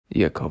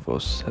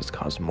Iakovos has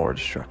caused more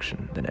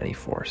destruction than any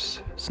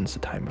force since the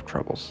time of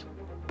troubles,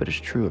 but his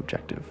true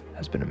objective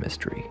has been a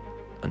mystery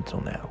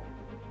until now.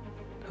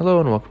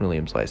 Hello and welcome to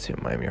Liam's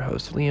Lyceum. I'm your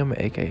host Liam,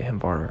 aka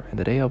Himvar, and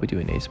today I'll be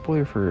doing a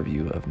spoiler-free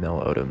review of Mel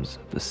Odom's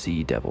The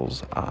Sea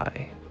Devil's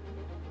Eye.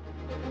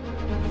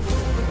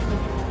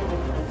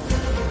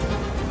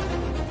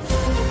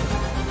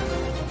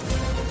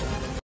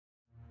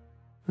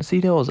 The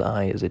Sea Devil's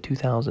Eye is a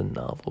 2000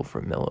 novel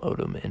from Mel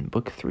Odom in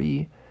Book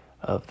 3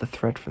 of the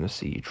Threat from the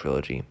Sea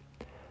trilogy.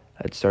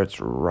 It starts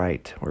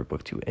right where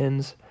Book 2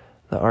 ends.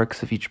 The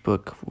arcs of each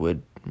book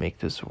would make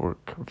this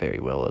work very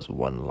well as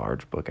one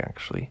large book,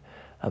 actually.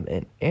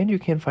 And you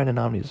can find an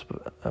omnibus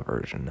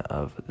version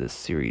of this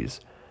series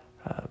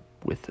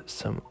with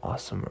some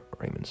awesome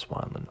Raymond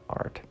Swanlin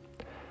art.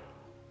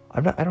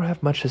 I don't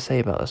have much to say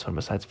about this one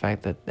besides the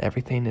fact that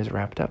everything is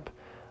wrapped up.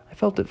 I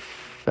felt it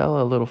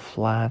fell a little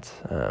flat.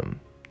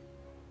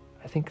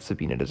 I think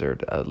Sabina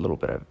deserved a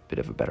bit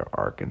of a better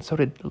arc, and so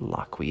did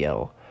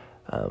Laquiel.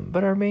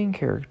 But our main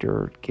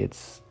character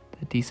gets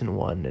a decent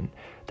one, and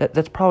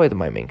that's probably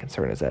my main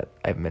concern, is that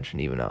I've mentioned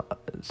even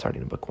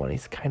starting in book 1,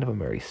 he's kind of a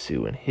Mary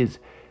Sue, and his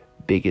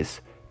biggest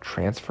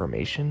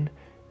transformation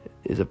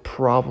is a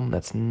problem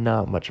that's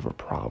not much of a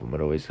problem.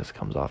 It always just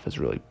comes off as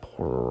really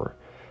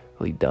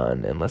poorly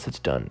done, unless it's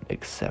done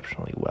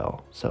exceptionally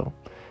well. So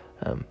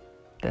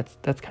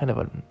that's kind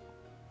of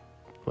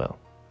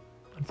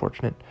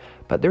unfortunate.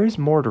 But there is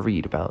more to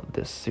read about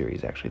this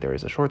series, actually. There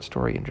is a short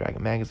story in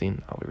Dragon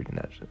Magazine. I'll be reading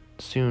that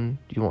soon.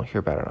 You won't hear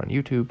about it on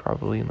YouTube,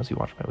 probably, unless you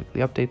watch my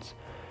weekly updates.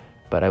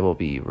 But I will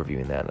be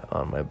reviewing that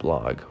on my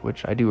blog,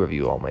 which I do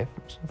review all my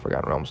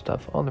Forgotten Realms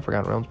stuff on the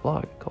Forgotten Realms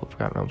blog, called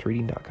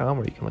ForgottenRealmsReading.com,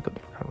 where you can look up the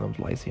Forgotten Realms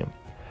Lyceum.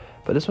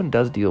 But this one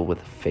does deal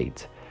with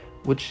fate,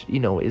 which,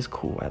 is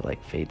cool. I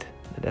like fate.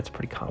 That's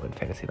pretty common in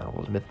fantasy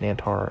novels. Myth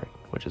Nantar,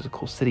 which is a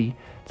cool city.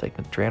 It's like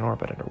Myth Draenor,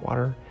 but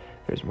underwater.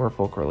 There's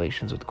merfolk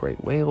relations with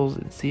great whales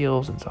and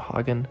seals and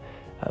Sahuagin.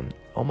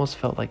 Almost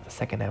felt like the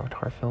second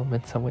Avatar film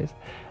in some ways.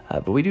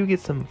 But we do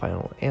get some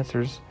final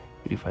answers.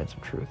 We do find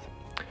some truth.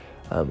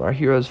 Our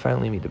heroes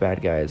finally meet the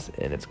bad guys,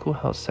 and it's cool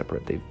how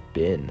separate they've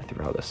been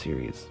throughout the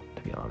series,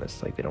 to be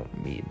honest. Like, they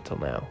don't meet until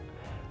now.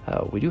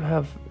 We do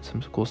have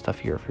some cool stuff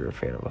here if you're a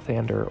fan of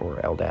Lathander or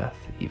Eldath,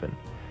 even.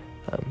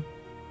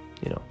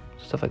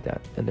 Stuff like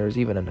that. And there's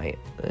even a knight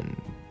and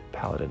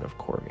paladin of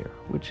Cormyr,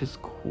 which is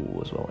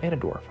cool as well, and a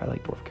dwarf. I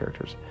like dwarf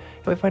characters.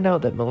 And we find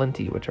out that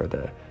Melenti, which are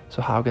the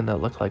Sahuagin that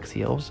look like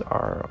sea elves,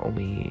 are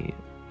only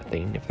a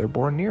thing if they're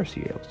born near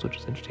sea elves, which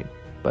is interesting.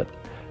 But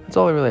that's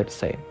all I really have to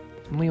say.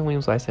 I'm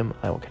Liam's Lyceum.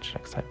 I will catch you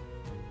next time.